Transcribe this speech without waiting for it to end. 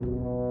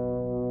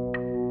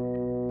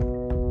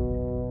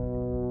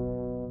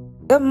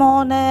Good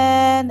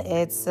morning.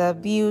 It's a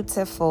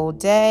beautiful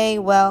day.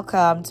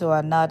 Welcome to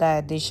another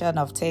edition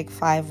of Take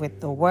 5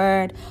 with the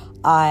Word.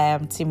 I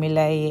am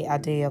Timileyi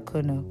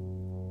Adeyokunu.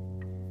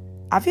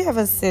 Have you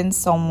ever seen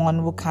someone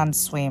who can't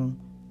swim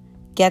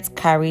get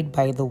carried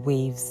by the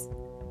waves?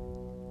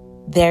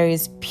 There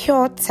is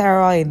pure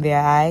terror in their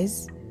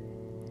eyes.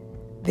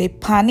 They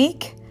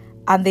panic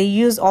and they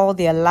use all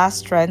their last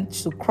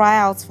strength to cry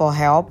out for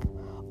help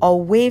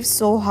or wave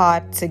so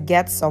hard to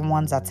get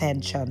someone's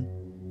attention.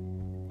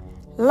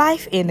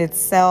 Life in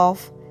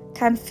itself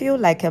can feel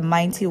like a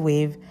mighty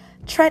wave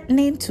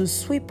threatening to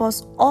sweep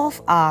us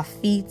off our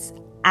feet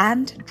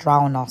and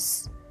drown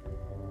us.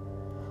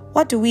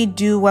 What do we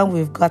do when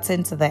we've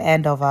gotten to the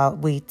end of our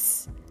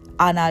weights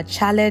and our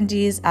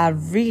challenges are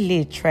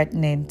really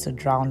threatening to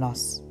drown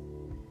us?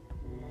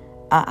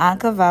 Our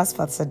anchor verse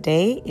for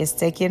today is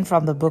taken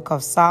from the book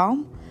of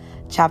Psalm,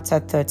 chapter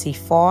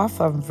 34,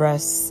 from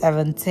verse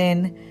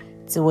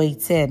 17 to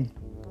 18.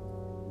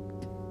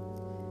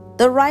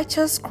 The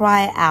righteous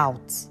cry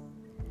out,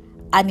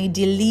 and he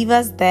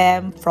delivers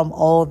them from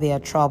all their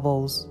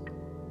troubles.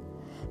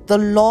 The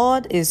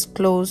Lord is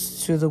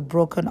close to the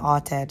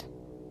brokenhearted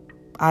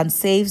and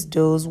saves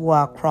those who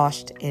are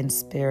crushed in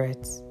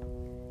spirit.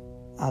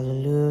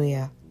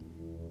 Hallelujah.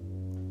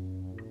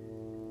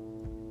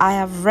 I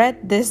have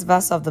read this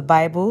verse of the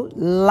Bible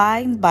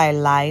line by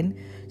line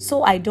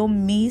so I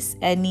don't miss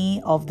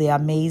any of the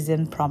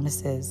amazing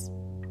promises.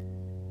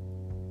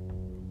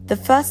 The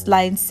first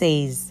line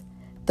says,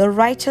 "The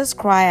righteous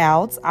cry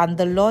out, and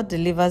the Lord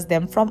delivers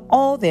them from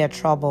all their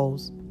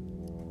troubles."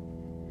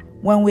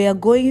 When we are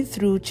going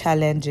through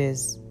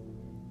challenges,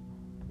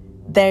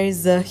 there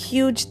is a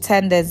huge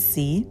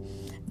tendency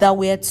that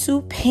we are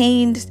too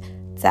pained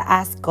to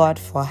ask God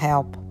for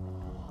help,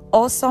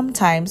 or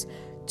sometimes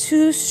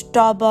too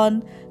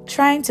stubborn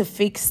trying to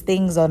fix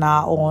things on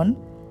our own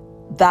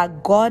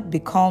that God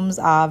becomes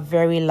our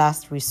very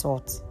last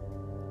resort.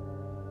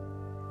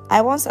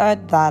 I once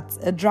heard that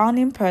a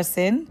drowning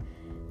person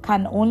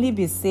can only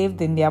be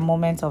saved in their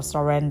moment of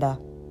surrender.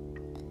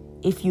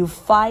 If you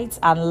fight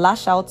and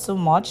lash out too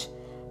much,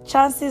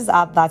 chances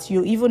are that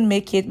you even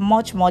make it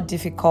much more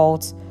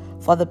difficult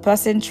for the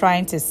person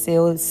trying to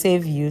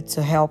save you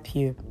to help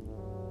you.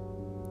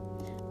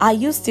 Are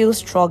you still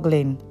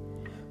struggling,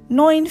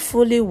 knowing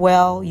fully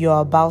well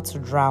you're about to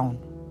drown?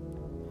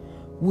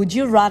 Would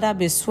you rather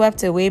be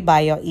swept away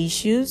by your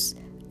issues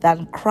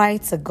than cry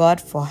to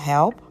God for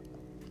help?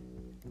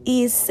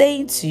 He is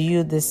saying to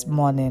you this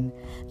morning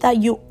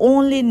that you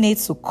only need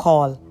to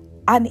call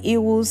and He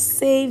will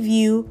save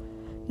you,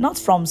 not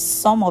from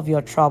some of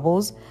your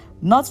troubles,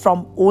 not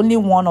from only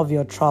one of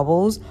your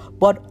troubles,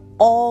 but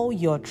all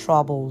your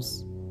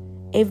troubles.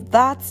 If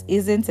that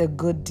isn't a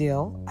good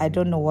deal, I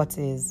don't know what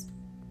is.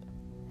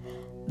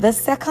 The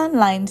second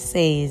line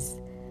says,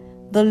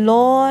 "The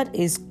Lord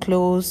is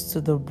close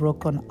to the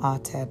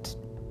brokenhearted."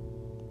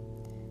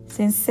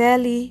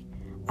 Sincerely,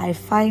 I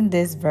find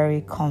this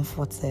very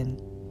comforting.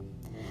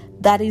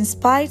 That in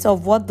spite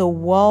of what the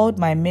world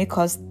might make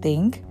us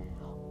think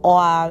or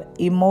our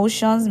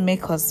emotions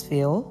make us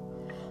feel,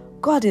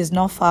 God is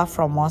not far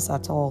from us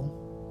at all.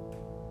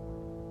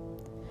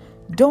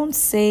 Don't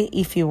say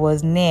if He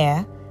was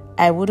near,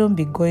 I wouldn't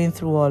be going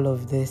through all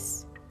of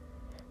this.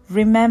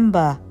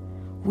 Remember,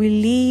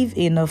 we live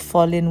in a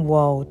fallen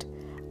world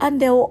and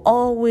there will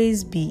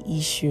always be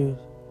issues.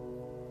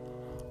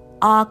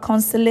 Our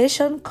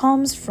consolation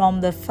comes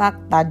from the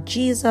fact that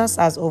Jesus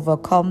has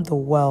overcome the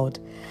world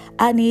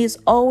and He is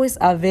always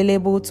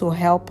available to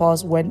help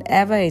us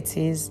whenever it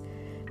is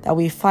that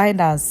we find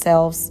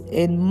ourselves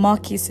in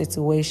murky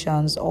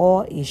situations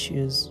or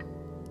issues.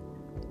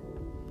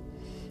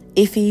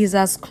 If He is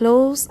as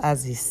close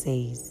as He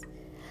says,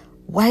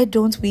 why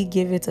don't we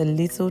give it a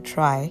little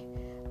try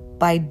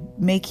by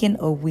making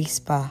a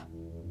whisper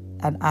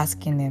and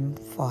asking Him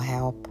for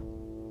help?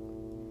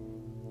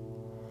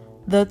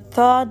 The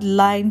third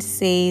line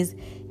says,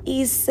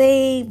 He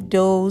saved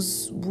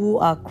those who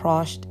are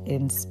crushed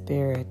in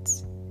spirit.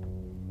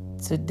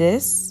 To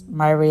this,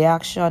 my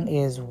reaction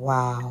is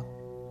wow.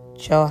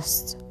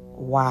 Just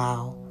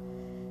wow.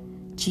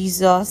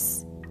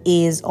 Jesus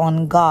is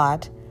on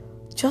guard,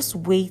 just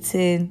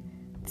waiting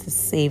to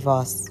save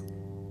us.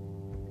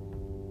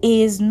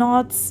 He is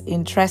not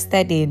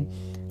interested in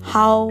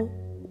how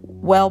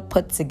well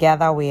put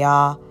together we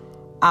are,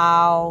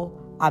 how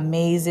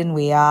amazing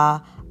we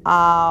are,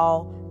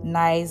 how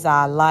nice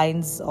our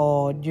lines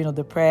or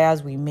the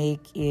prayers we make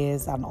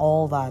is and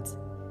all that.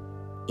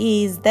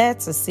 He is there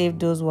to save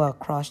those who are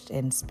crushed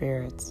in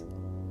spirit.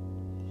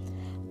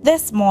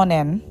 This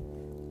morning,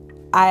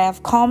 I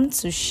have come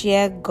to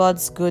share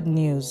God's good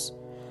news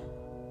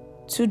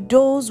to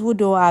those who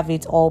don't have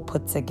it all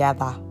put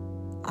together.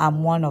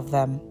 I'm one of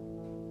them.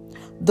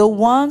 The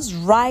ones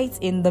right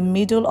in the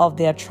middle of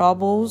their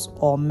troubles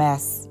or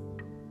mess.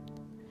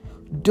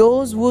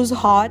 Those whose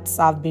hearts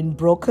have been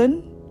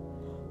broken.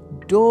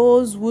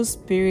 Those whose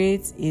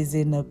spirit is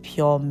in a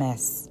pure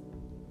mess.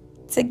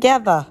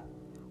 Together,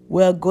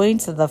 we're going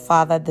to the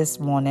Father this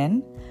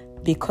morning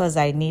because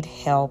I need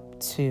help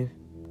too.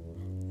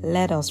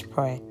 Let us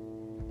pray.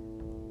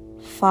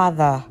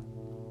 Father,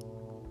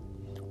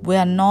 we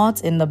are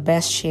not in the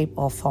best shape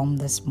or form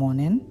this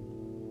morning,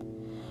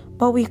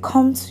 but we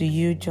come to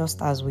you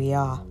just as we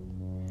are.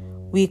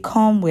 We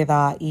come with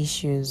our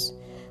issues.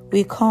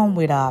 We come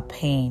with our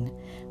pain.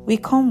 We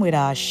come with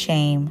our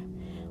shame.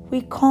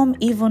 We come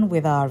even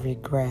with our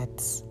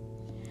regrets.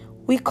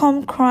 We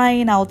come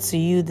crying out to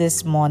you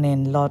this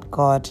morning, Lord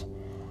God.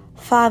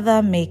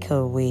 Father, make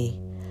a way.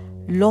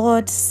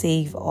 Lord,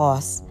 save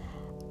us.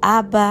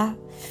 Abba,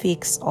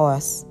 fix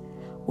us.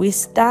 We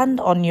stand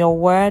on your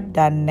word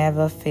that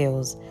never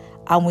fails,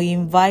 and we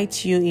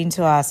invite you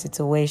into our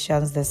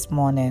situations this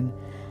morning.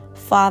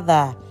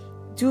 Father,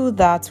 do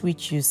that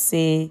which you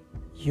say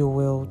you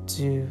will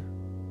do.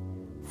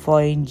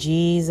 For in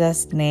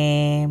Jesus'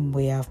 name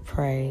we have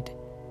prayed.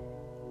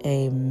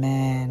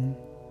 Amen.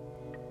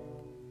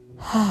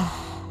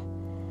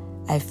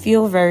 I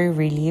feel very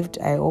relieved.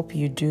 I hope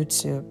you do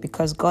too,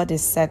 because God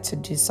is set to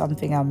do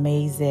something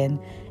amazing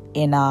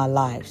in our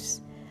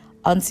lives.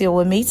 Until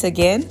we meet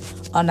again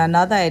on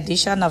another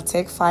edition of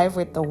Take 5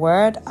 with the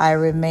Word, I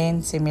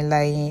remain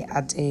Timilayi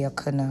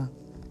Adeyokunnu.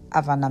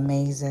 Have an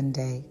amazing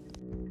day.